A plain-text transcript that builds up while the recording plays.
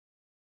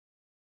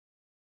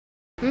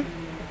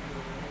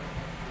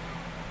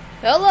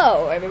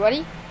Hello,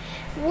 everybody.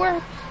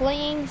 We're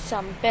playing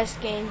some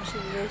best games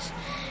in this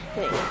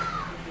thing.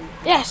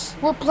 Yes,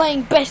 we're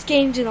playing best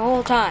games in the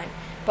whole time,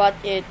 but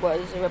it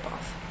was a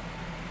ripoff.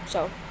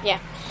 So, yeah.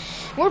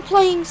 We're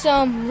playing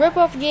some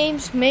ripoff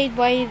games made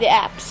by the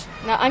apps.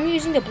 Now, I'm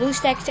using the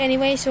BlueStacks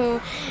anyway,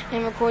 so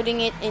I'm recording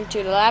it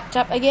into the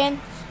laptop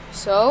again.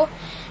 So,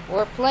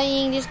 we're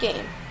playing this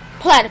game,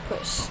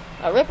 Platypus,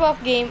 a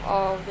ripoff game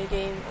of the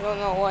game. I don't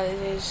know what it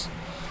is,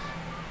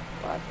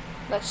 but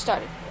let's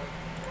start it.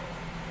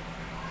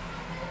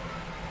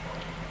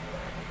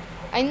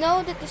 I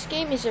know that this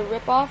game is a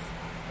ripoff,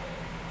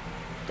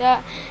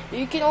 that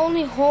you can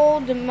only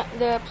hold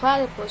the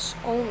platypus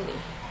only.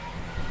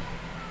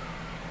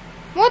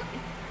 What?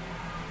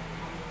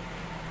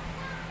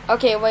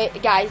 Okay,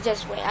 wait, guys,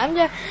 just wait.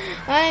 Okay,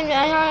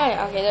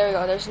 there we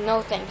go. There's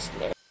no thanks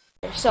there.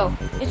 So,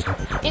 it's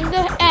in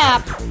the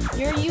app.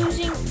 You're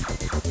using.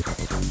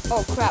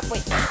 Oh crap!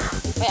 Wait.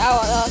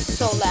 Oh, that's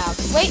so loud.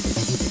 Wait.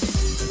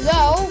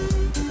 No.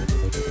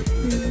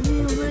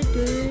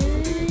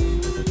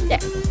 There.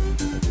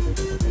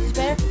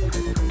 Better?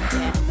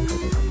 Yeah.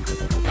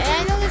 And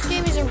I know this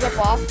game is a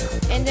ripoff,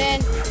 and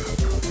then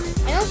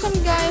I know some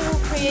guy who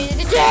created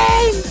the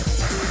game,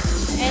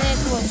 and it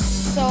was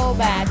so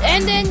bad.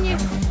 And then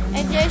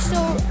I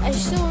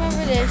still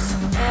remember this.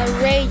 I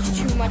raged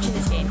too much in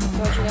this game.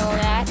 Don't you know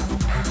that?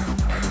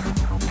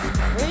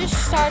 We're just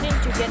starting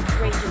to get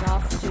raging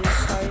off to the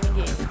start of the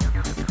game.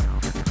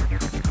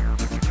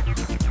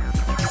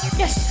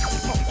 Yes.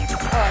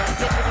 Oh, I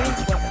get the green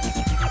weapon.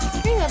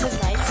 Green weapon is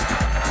nice.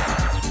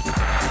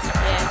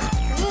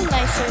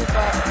 Nicer,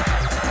 but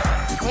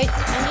wait, I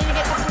need to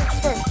get the fruits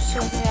first so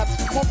I can have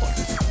more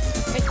points.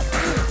 Wait.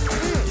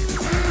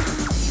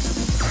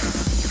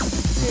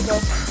 Here you go.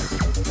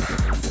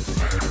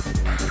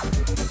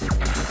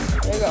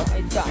 There you go,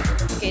 it's done.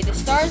 Okay, the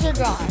stars are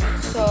gone.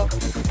 So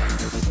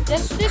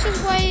this is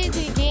why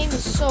the game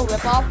is so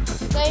rip-off.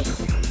 Like,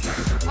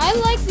 I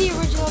like the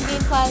original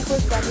game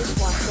Platypus than this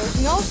one. There's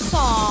no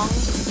song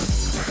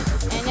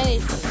and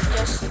anything,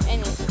 just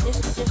anything.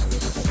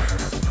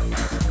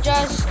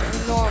 Just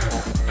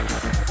normal.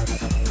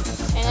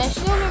 And I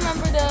still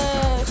remember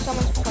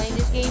someone's playing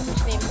this game.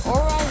 His name's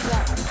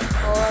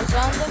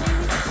Orazanda,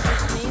 maybe?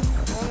 What's his name?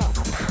 I don't know.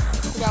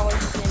 I forgot what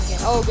his name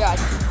again. Oh god.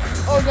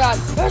 Oh god.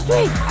 There's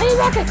three! I need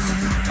rockets!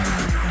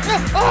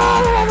 Oh,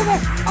 they're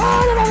everywhere!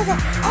 Oh, they're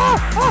everywhere! Oh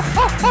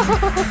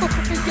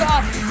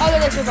god. How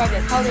did I survive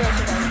that? Oh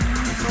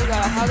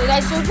god, how did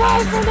I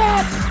survive from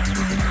that?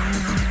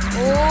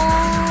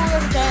 Oh,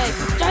 there's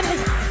a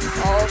giant.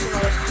 Oh,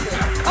 someone else is good.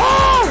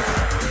 Oh!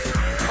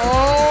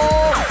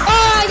 Oh,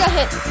 I got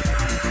hit.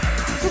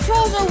 The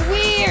controls are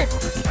weird.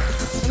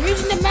 I'm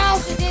using the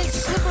mouse and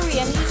it's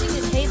slippery. I'm using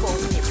the table.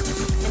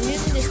 I'm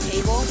using this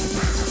table.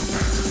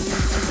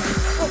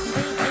 Oh,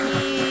 I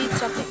need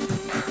something.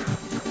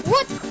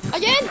 What?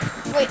 Again?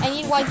 Wait, I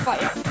need white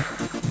fire.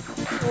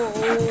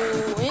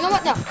 Oh, you know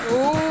what now?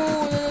 Oh,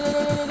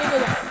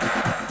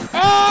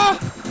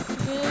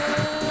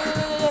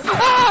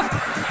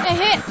 I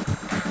hit.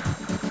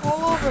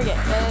 All over again.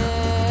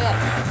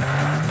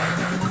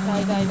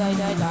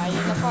 Die in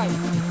the fight.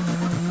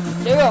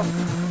 There we go.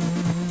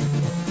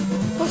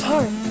 That's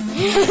hard.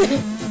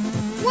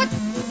 What?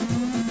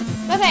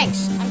 No thanks.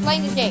 I'm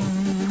playing this game.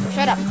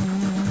 Shut up.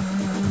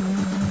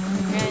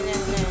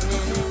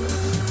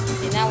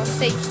 Okay, now it's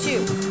stage 2.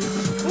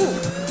 Ooh.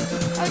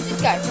 Oh, it's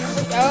this guy.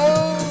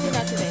 Oh,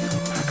 not today.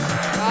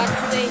 Not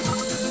today,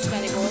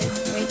 Sunny boy.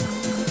 Wait.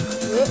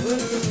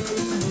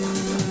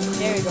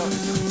 There we go.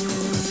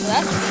 Well,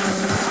 that's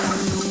easy.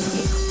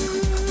 Okay.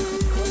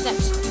 What's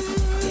next?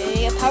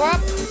 Power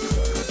up.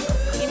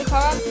 Give me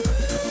power up.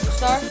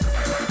 Star.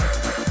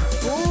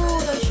 Ooh,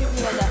 don't shoot me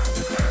like that.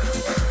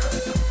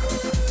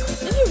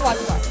 This is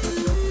Wi-Fi.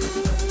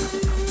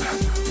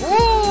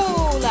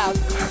 Ooh, loud.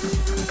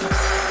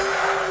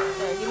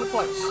 There, give me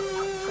points.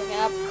 So I can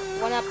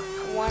up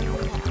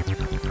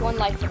one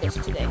life for this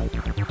today.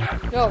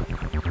 No.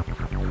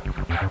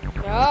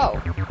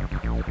 No.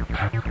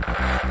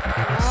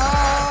 No,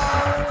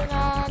 we're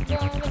not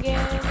gonna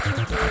get to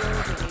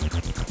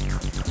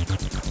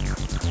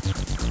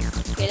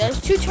Okay, there's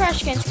 2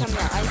 trash cans coming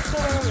out. I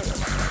still remember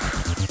this.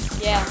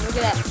 Yeah, look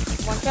at that.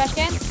 1 trash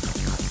can.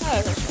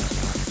 Oh, there's a trash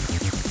can.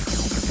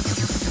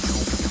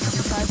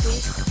 5,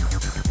 please.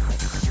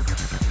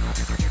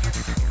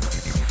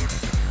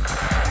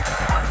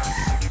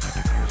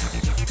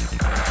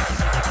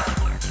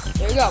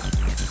 There we go.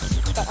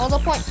 Got all the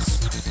points.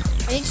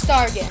 I need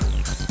star again.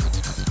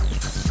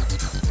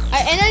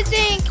 I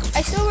think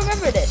I still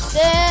remember this.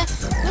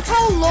 Look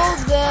how low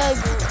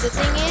the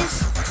thing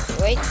is.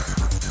 Wait.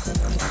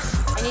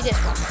 I need this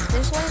one.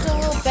 This one is a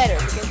little better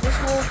because this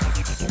will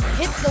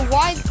hit the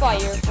wide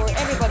fire for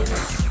everybody.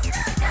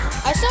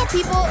 I saw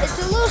people, it's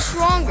a little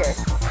stronger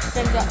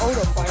than the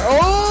auto fire.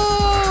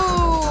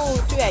 Oh!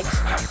 2 eggs.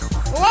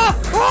 Whoa!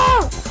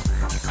 Whoa!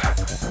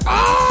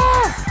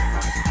 Ah!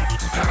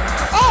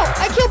 Oh!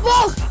 I killed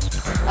both!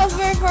 That was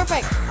very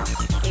perfect.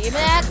 Okay, give me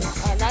that.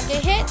 Not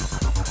get hit.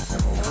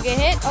 Don't get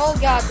hit. Oh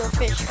god, the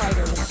fish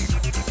fighters.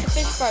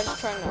 fish guard is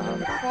trying to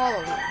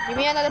follow me. Give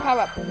me another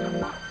power up.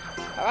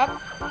 Power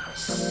up.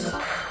 Yes.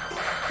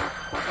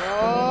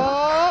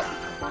 Oh.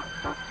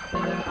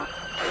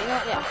 You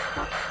know, yeah.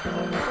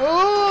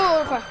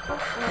 Oh, fire.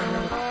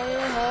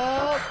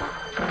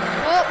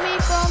 Help me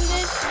from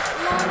this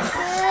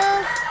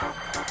monster.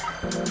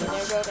 Okay,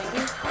 there we go, thank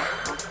you.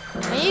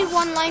 I need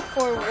 1 life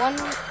for 1.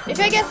 If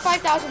I get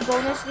 5,000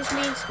 bonus, this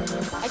means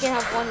I can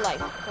have 1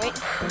 life. Wait.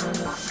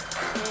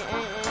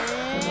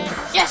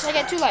 Yes, I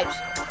get 2 lives.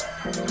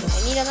 I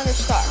need another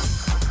star.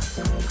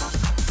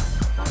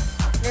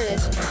 There it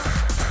is.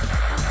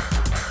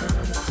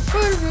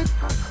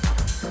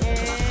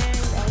 And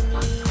I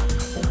need...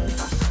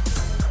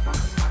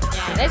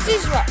 Yeah, let's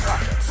use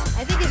rockets.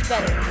 I think it's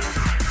better.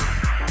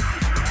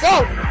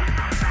 Go!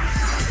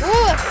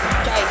 Ooh, that's a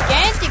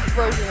gigantic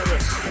version of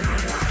this.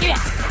 Give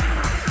it.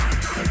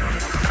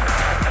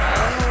 I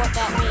don't know what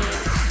that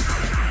means.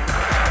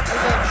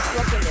 There's a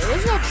truck in there.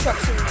 There's no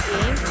trucks in the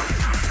game.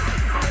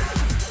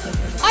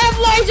 I have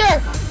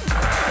laser!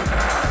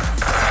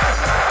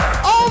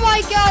 Oh my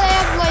god, I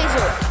have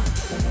laser!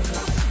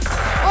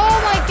 Oh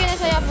my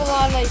goodness, I have a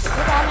lot of lasers.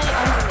 Look how many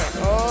guns in there.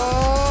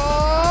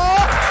 Oh!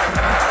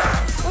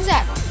 What's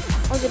that?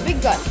 Oh, it's a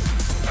big gun.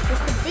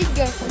 It's the big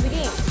gun from the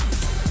game.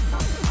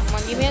 Come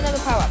on, give me another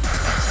power up.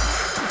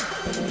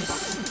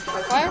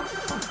 Fire.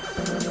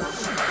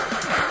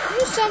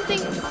 Do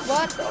something.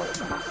 What?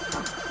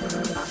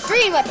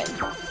 Green weapon.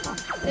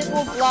 This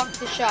will block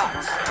the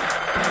shots.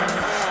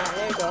 Yeah,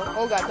 there you go.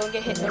 Oh god, don't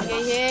get hit. Don't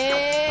get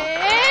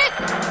hit.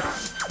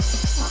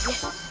 Oh,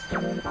 yes.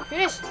 Here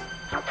it is.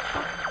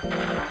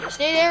 Okay,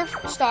 stay there,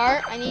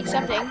 star. I need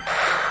something.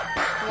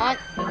 Come on.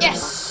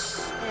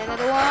 Yes. And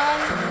another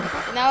one.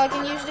 And now I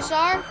can use the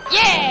star.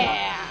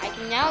 Yeah. I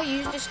can now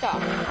use the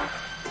star.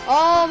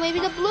 Oh, maybe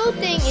the blue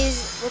thing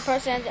is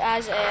represented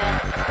as a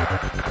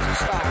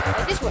star.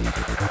 Like this one.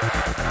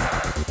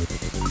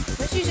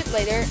 Let's use it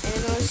later, and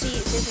then we'll see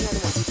if there's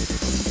another one.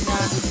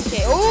 Nah.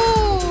 Okay.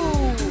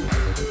 Oh!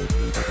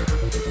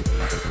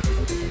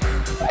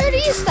 What are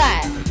these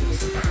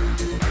things?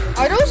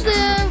 Are those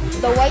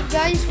the white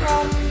guys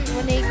from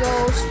when they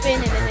go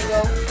spin and then they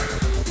go?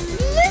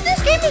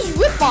 This game is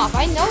Ripoff.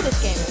 I know this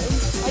game.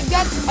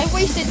 I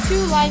wasted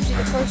 2 lives in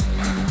the first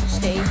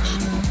stage.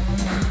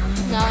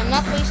 Now I'm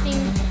not wasting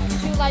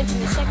 2 lives in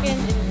the second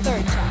and the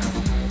third time.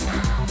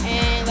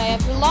 And I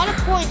have a lot of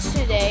points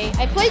today.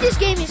 I played this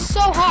game, it's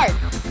so hard.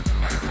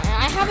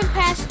 I haven't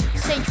passed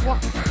stage 1,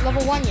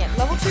 level 1 yet.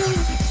 Level 2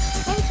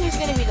 is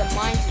gonna be the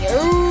mines here.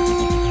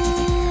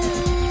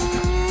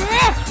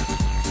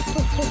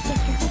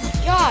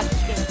 God,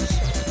 this game is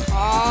so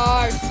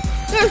hard.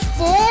 There's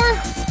 4.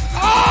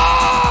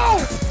 Oh!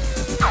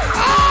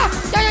 Ah!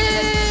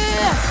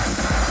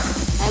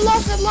 I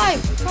lost a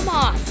life. Come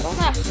on,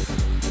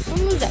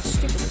 don't lose that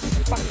stupid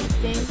fucking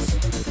things.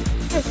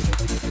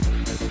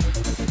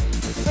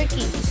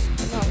 Frickies.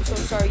 No, I'm so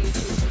sorry,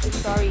 YouTube. I'm so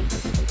sorry.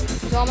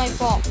 It's all my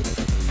fault.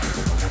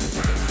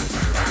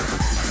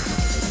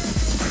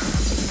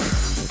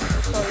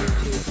 Sorry,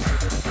 YouTube.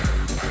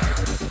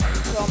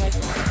 It's all my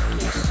fault.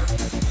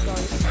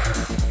 Sorry.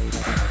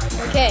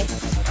 Okay.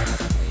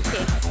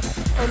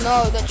 Oh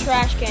no, the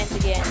trash cans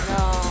again. No,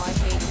 I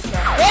hate the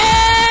trash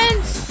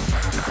cans!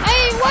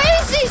 Why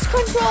is these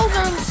controls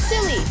are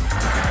silly?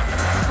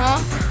 Huh?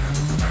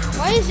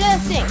 Why is that a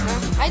thing, huh?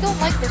 I don't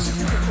like this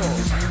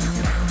controls.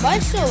 But I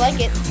still like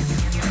it.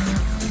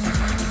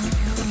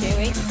 Okay,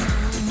 wait.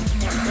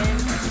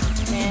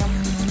 Bam.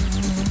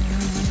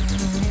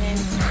 And then,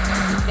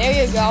 there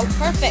you go.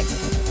 Perfect.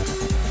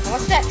 Now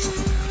what's next?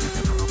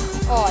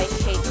 Oh, I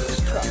hate this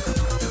truck.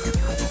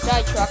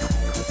 Die, truck.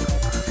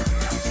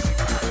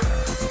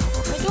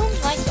 I don't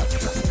like that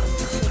truck.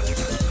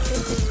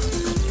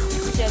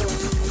 What's the other one?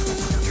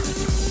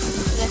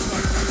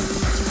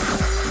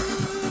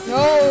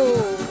 No!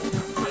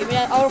 Give me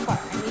that auto fire.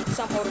 I need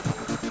some auto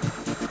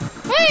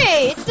fire.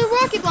 Hey! It's the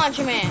rocket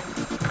launcher man!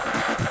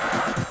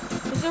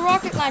 It's the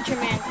rocket launcher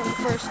man from the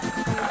first game.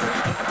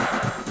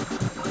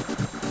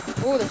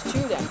 Oh, there's 2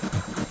 of them.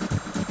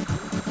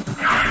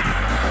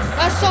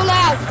 That's so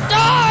loud!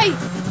 Die!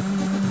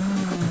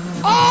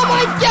 Oh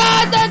my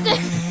god!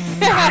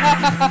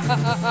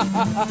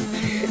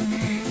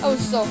 That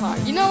was so hard.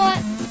 You know what?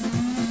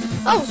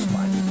 That was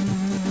fun.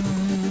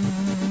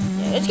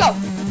 Yeah, let's go.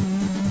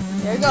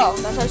 There we go.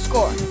 That's our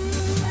score.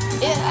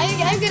 Yeah,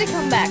 I'm gonna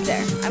come back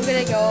there. I'm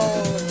gonna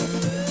go.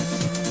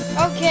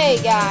 Okay,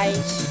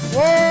 guys.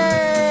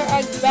 We're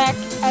back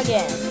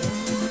again.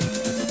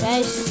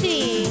 I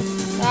see.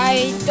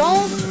 I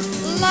don't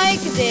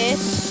like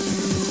this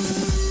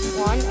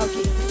one.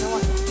 Okay, you know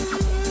what?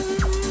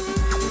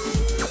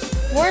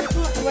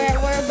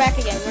 We're back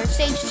again. We're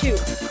stage 2.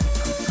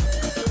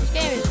 This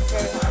game is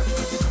very hard.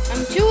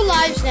 I'm 2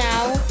 lives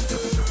now.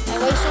 I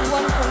wasted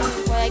 1 from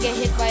when I get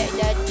hit by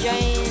that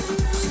giant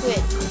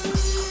squid.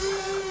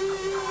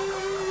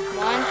 Come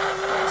on.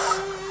 Yes.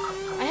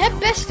 I have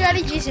best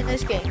strategies in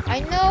this game. I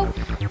know.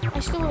 I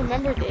still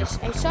remember this.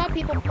 I saw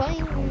people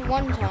playing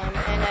one time,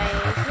 and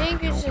I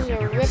think this is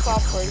a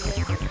rip-off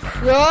version.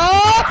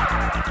 No!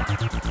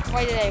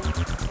 Why did I wait?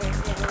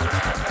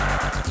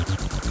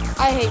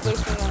 I hate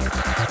wasting lives.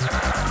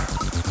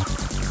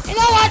 You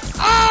know what?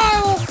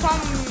 I will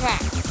come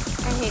back.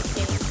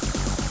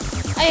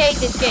 I hate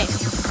this game.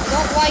 I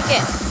don't like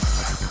it.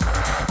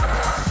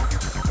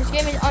 This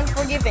game is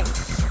unforgiving.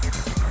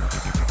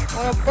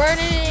 I'm gonna burn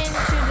it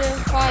into the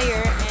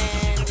fire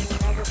and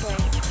never play.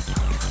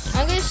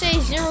 I'm gonna say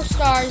 0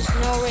 stars,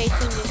 no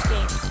rating this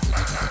game.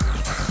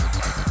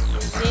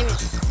 This game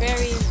is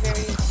very,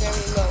 very,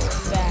 very low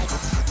and bad.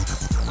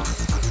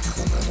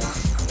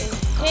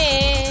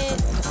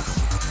 Hit.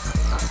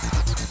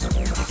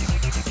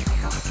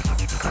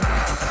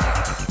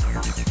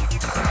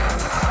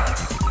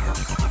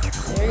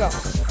 There we go.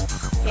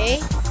 Okay.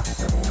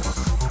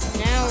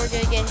 Now we're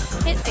gonna get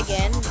hit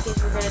again because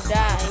we're gonna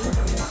die.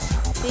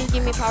 Please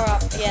give me power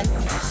up again.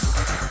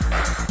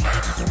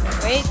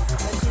 Wait,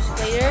 let's use it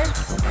later.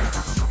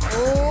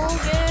 Oh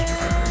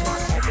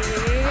yeah.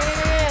 Okay,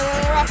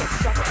 rockets.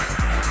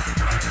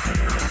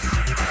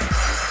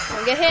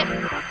 Don't get hit.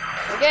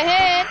 Don't get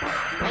hit.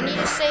 I need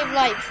to save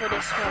life for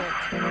this moment.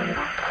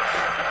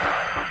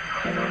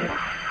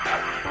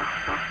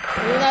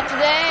 Not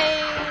today.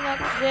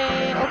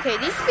 Okay,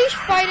 these fish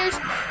fighters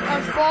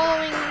are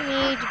following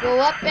me to go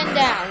up and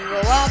down.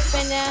 Go up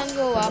and down,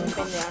 go up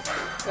and down.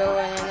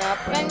 Going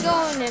up and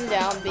going them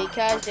down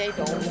because they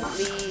don't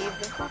leave.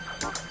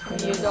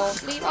 If you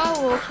don't leave, I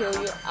will kill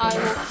you. I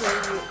will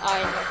find you.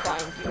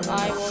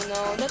 I will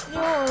know that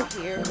you're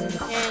here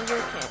and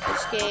you can't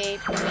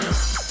escape me.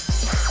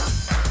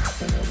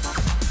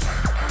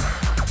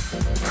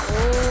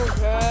 Oh,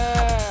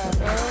 yeah.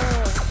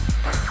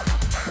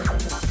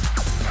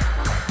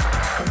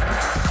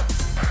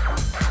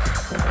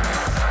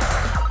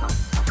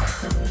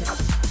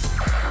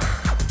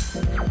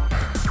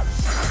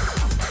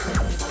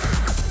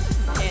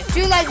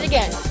 Two lives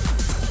again.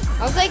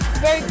 I was like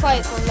very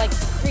quiet for like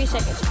 3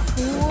 seconds.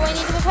 Ooh, I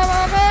need to power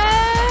up.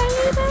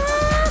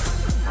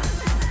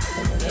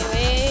 Okay,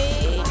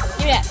 wait. Give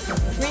me that.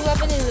 Green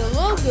weapon is a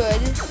little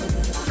good,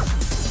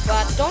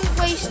 but don't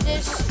waste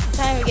this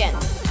time again.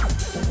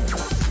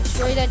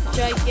 Destroy that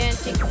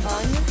gigantic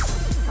gun.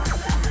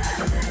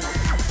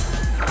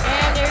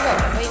 And there we go.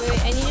 Wait.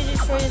 I need to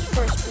destroy this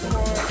first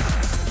before.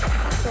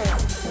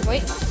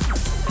 Wait.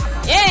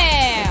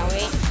 Yeah.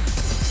 Wait.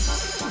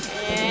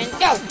 And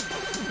go!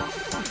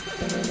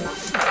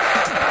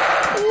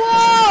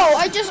 Whoa!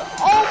 I just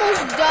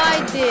almost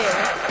died there.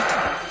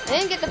 I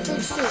didn't get the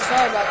fruits too.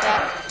 Sorry about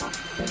that.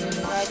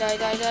 Die.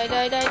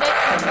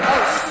 That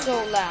was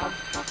so loud.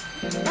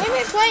 Why am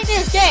I playing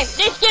this game?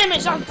 This game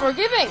is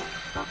unforgiving!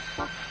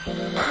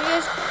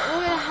 Because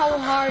look at how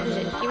hard is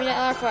it. Give me that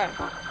R fire.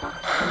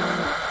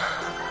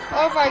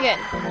 R fire again.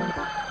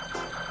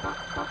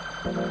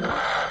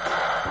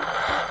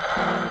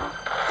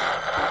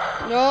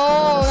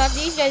 No, not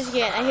these guys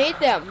again. I hate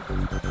them.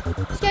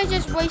 This guy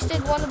just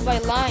wasted one of my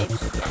lives.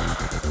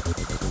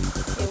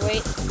 Okay,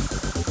 wait.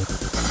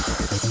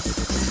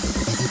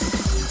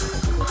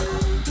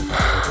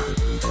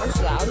 That's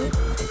loud.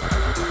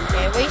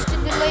 Okay, I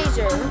wasted the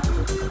laser,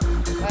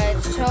 but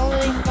it's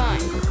totally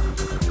fine.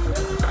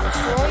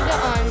 Destroy the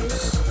uns,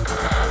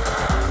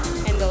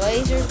 and the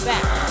laser's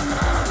back.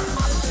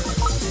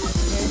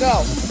 There we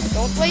go.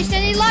 Don't waste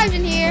any lives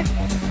in here.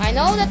 I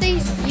know that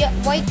these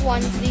white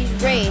ones, these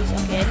rays.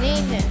 Okay, I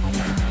named them.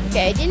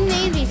 Okay, I didn't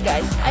name these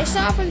guys. I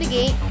saw from the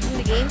game.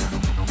 I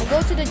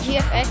go to the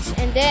GFX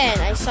and then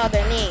I saw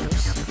their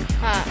names.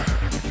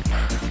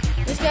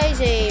 This guy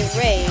is a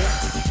ray.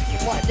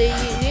 The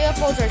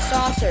UFOs are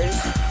saucers.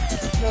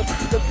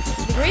 The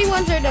green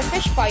ones are the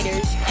fish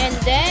fighters, and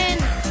then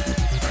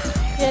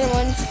the other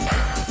ones,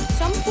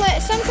 some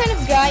kind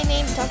of guy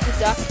named Tuck the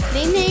Duck.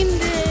 They named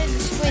the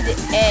squid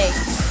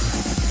eggs.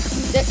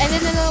 And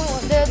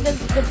then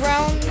the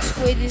brown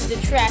squid is the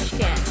trash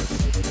can.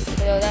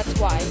 So that's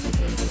why.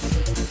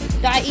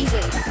 Die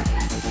easily.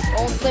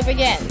 Don't live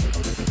again.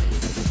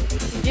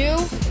 You do.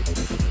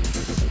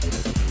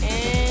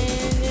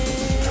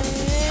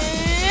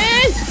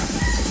 And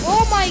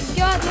oh my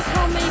god, look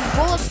how many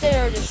bullets they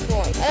are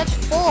destroying. That's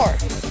 4.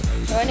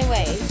 So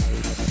anyway,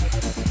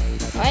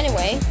 what am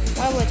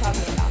I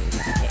talking about?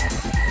 Okay.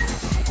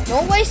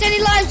 Don't waste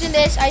any lives in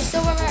this. I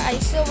still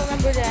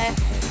remember that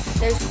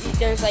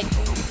there's like,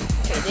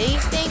 okay,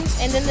 these things,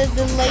 and then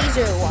the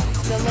laser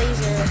ones, the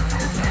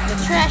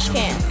trash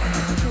can.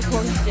 Of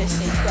course, this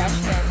is trash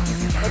can.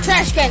 The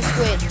trash can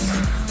squids.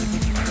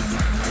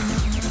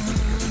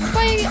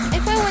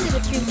 If I went to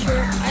the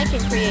future, I can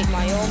create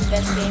my own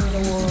best game in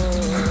the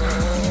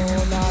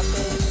world. Not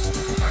this.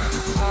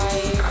 I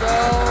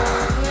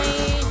don't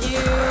need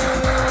you.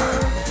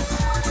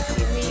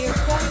 Give me your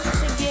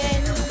points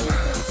again.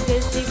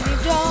 Because if you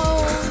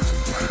don't,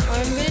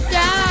 I'm gonna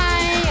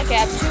die. Okay, I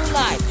have 2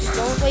 lives.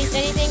 Don't waste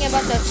anything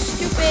about the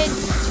stupid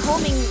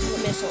homing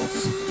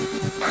missiles.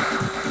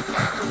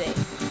 Today.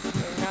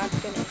 You're not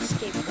gonna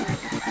escape from me.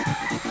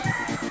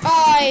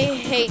 I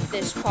hate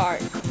this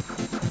part.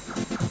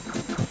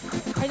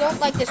 I don't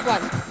like this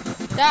one.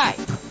 Die.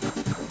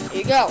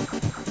 Here you go.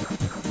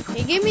 Can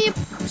you give me a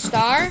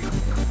star?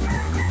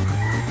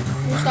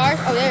 2 stars.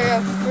 Oh, there we go.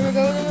 Here we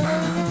go.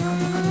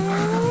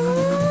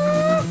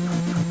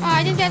 Oh,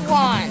 I didn't get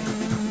one.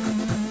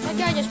 That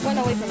guy just went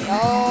away from me.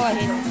 Oh, I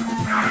hate him.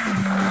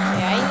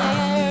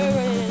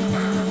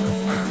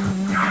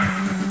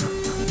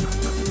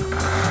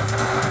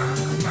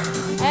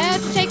 I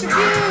have to take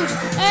refuse.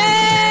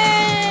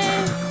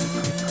 Hey!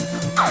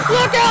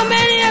 Look how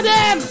many of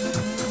them!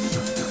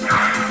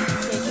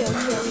 Okay, kill.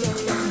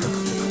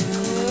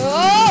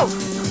 Oh!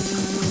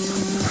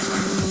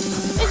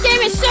 This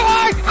game is so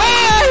hard!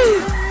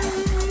 Oh!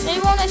 They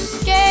won't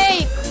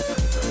escape!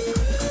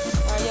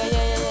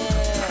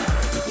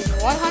 Give me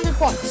 100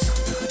 points.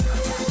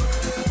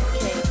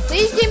 Okay,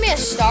 please give me a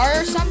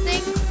star or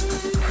something.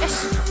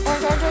 Yes!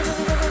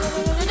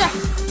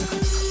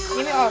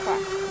 Give me all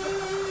fire.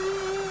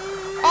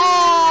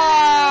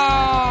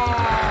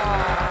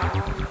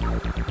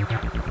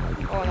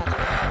 Oh, not too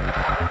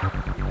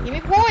bad. Give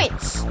me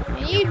points. I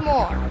need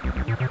more.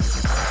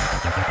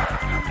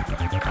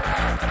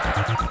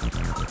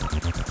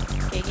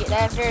 Okay,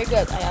 that's very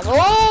good. I have. Oh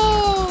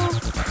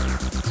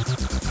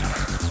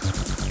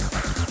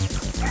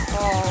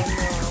no.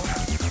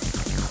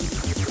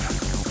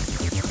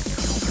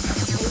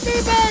 I'm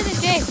very bad at this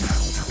game.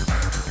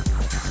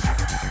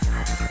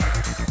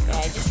 Okay,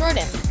 I destroyed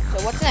him. So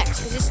what's next?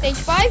 Is this stage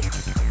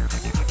 5?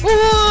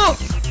 Oh!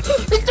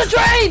 It's the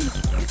train!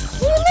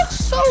 Oh, it looks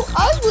so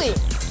ugly.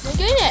 My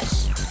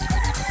goodness.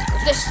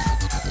 What's this?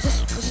 Is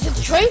this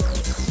the train?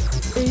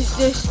 Is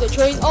this the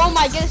train? Oh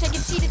my goodness, I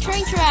can see the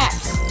train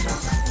tracks.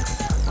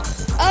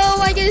 Oh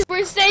my goodness,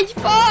 we're stage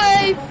 5.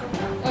 I'm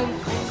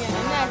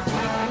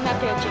not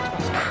gonna jinx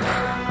myself.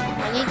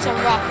 I need some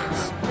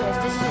rockets because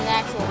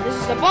this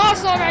is the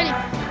boss already.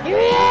 Here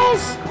he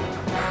is.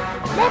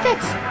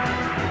 Rockets.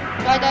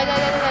 Die.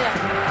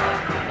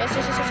 Yes.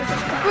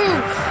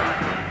 Boom.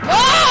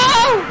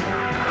 Oh!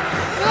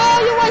 Oh,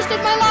 you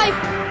wasted my life.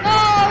 No,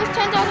 it's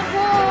 10,000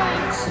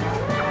 points.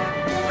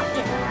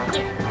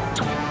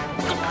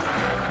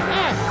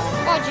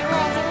 Fudgy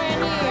runs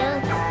around here.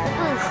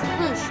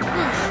 Boosh.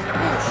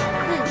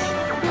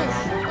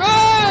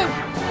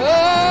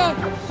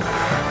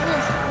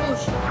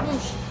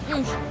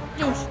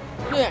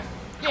 Yeah.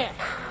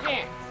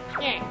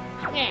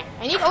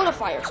 I need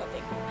Odify or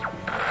something.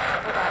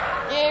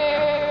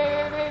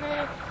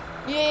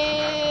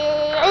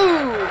 Yeah.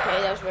 Ooh, okay,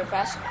 that was very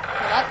fast.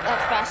 Not that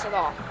fast at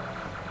all.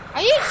 I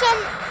need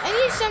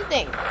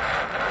something.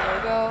 There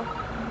we go.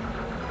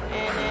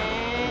 And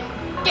then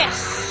yes.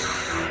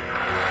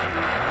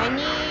 I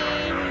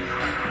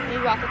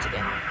need rockets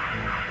again.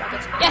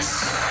 Rockets. Yes.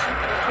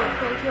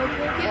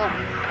 Kill.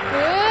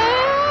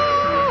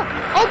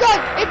 Oh god,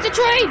 it's the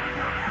train.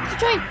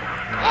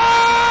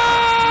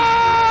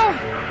 Oh!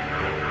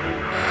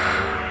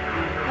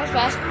 That was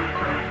fast.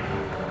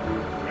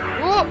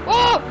 Oh,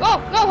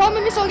 no,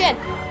 homing missile again.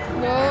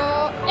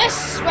 No,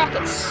 yes,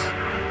 rockets.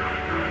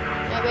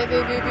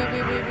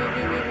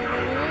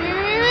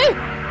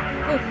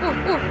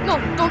 No,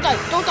 don't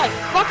die.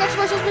 Rockets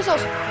versus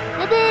missiles.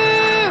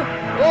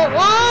 Oh,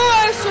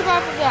 I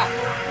survived with that.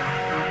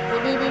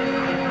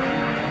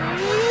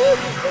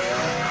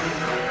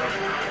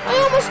 I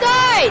almost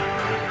died.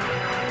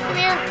 Come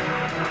here.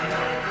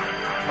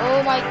 Oh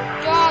my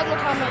god, look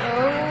how many.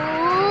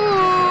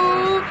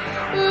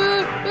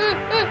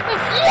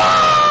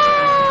 Yeah!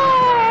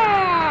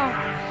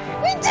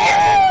 We did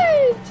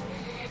it!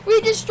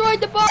 We destroyed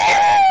the boss!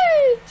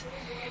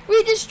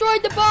 We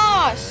destroyed the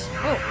boss!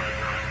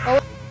 Oh.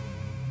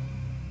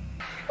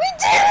 We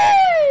did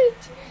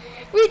it!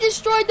 We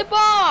destroyed the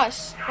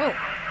boss! Oh,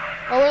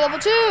 we're level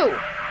 2!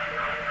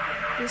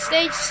 In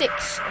stage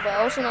 6, but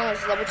also known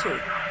as level 2.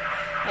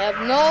 I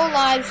have no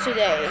lives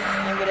today.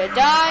 I'm gonna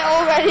die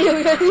already.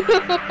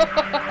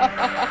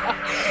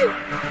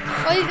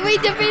 We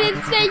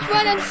defeated stage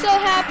 1, I'm so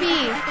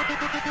happy.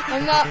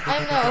 I'm not,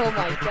 oh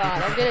my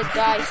god, I'm gonna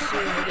die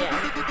soon again.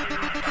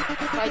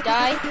 If I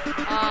die,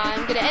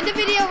 I'm gonna end the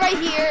video right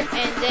here,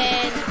 and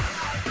then,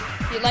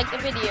 if you like the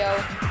video,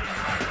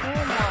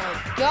 oh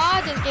my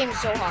god, this game is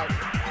so hard.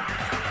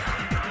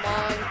 Come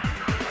on.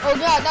 Oh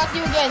god, not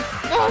you again.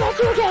 No, not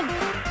you again.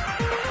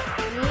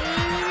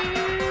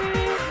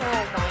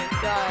 Oh my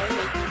god, I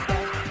hate these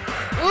guys.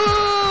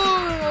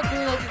 Oh, I'm not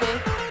doing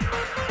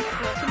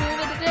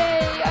that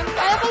today. I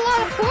have a lot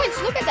of points.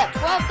 Look at that,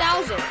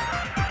 12,000.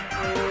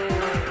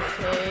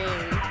 Okay.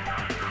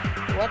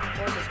 What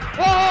was this?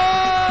 Oh!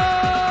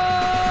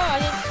 I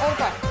need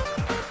Odify.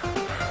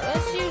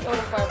 Let's use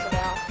Odify for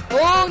now.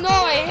 Oh no,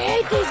 I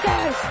hate these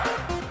guys.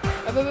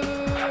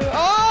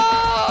 Oh!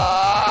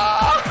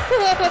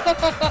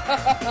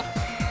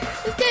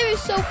 This game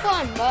is so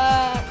fun,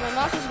 but my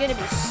mouse is gonna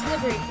be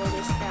slippery for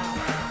this now.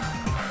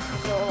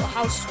 So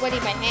how sweaty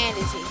my hand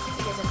is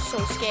because I'm so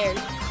scared. I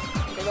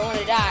don't want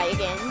to die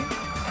again.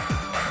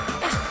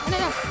 No,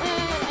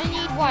 I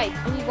need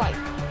white.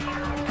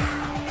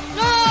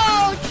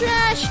 No,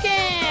 trash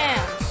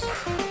cans.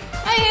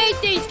 I hate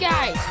these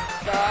guys.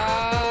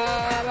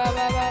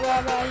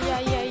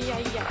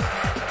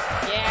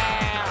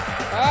 Yeah.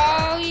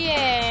 Oh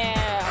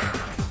yeah.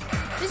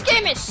 This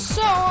game is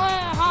so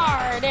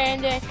hard,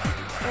 and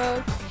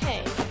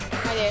Okay.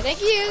 Hi there.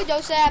 Thank you,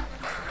 Joseph.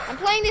 I'm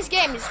playing this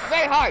game. It's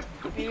very hard.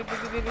 Okay,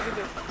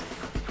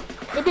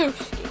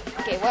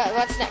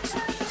 what's next?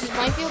 This is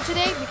minefield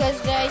today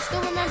because I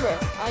still remember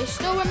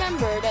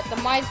that the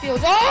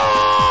minefields.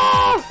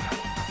 Oh!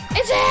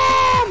 It's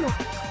him!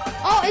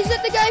 Oh, is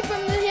that the guy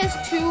from he has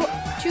two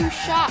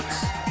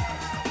shots?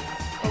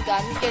 Oh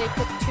God, he's getting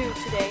put 2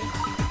 today.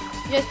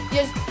 Just.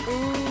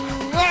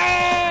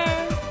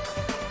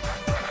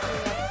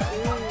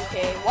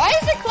 Okay, why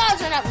is the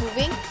clouds are not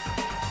moving?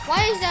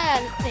 Why is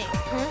that a thing?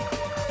 Huh?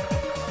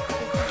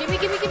 Gimme.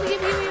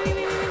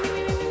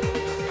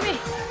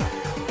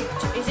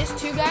 Is this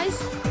 2 guys?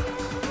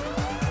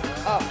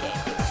 Oh, okay.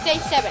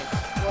 Stage 7.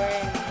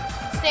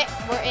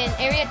 We're in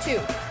area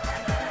 2.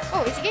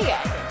 Oh, it's a gay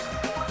guy.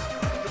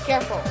 Be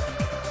careful.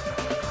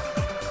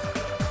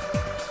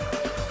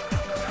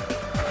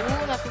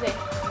 Ooh, not today.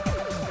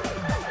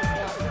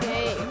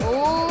 Ooh.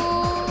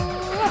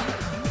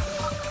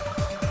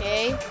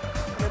 Okay.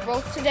 We're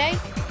both today.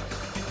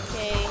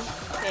 Okay.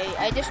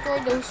 I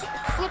destroyed those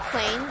flip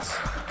planes.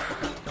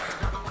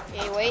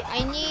 Okay, wait.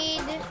 I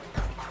need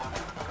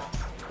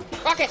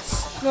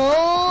rockets.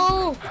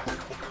 No.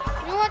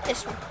 You know what?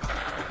 This one.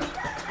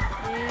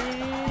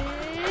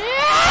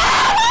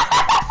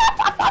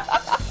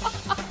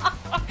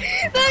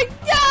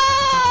 No!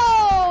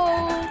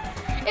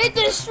 It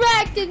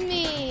distracted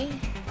me.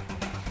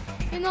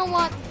 You know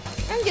what?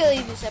 I'm gonna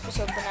leave this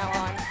episode from now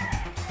on.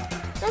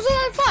 It was a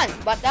lot of fun,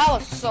 but that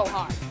was so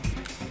hard.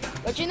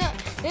 But you know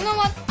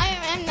what?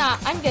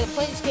 I'm gonna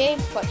play this game,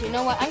 but you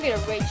know what? I'm gonna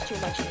rage too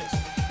much in this.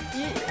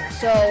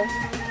 So,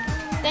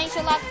 thanks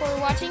a lot for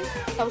watching.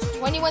 That was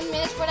 21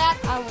 minutes for that.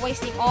 I'm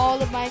wasting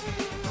all of my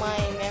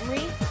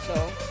memory. So,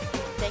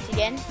 thanks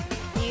again.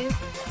 See you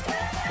next time.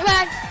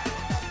 Goodbye.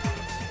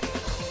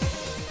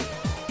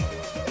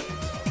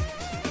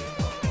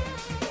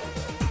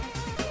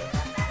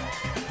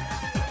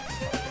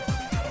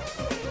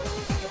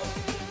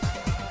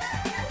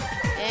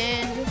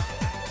 And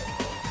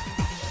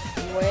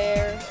where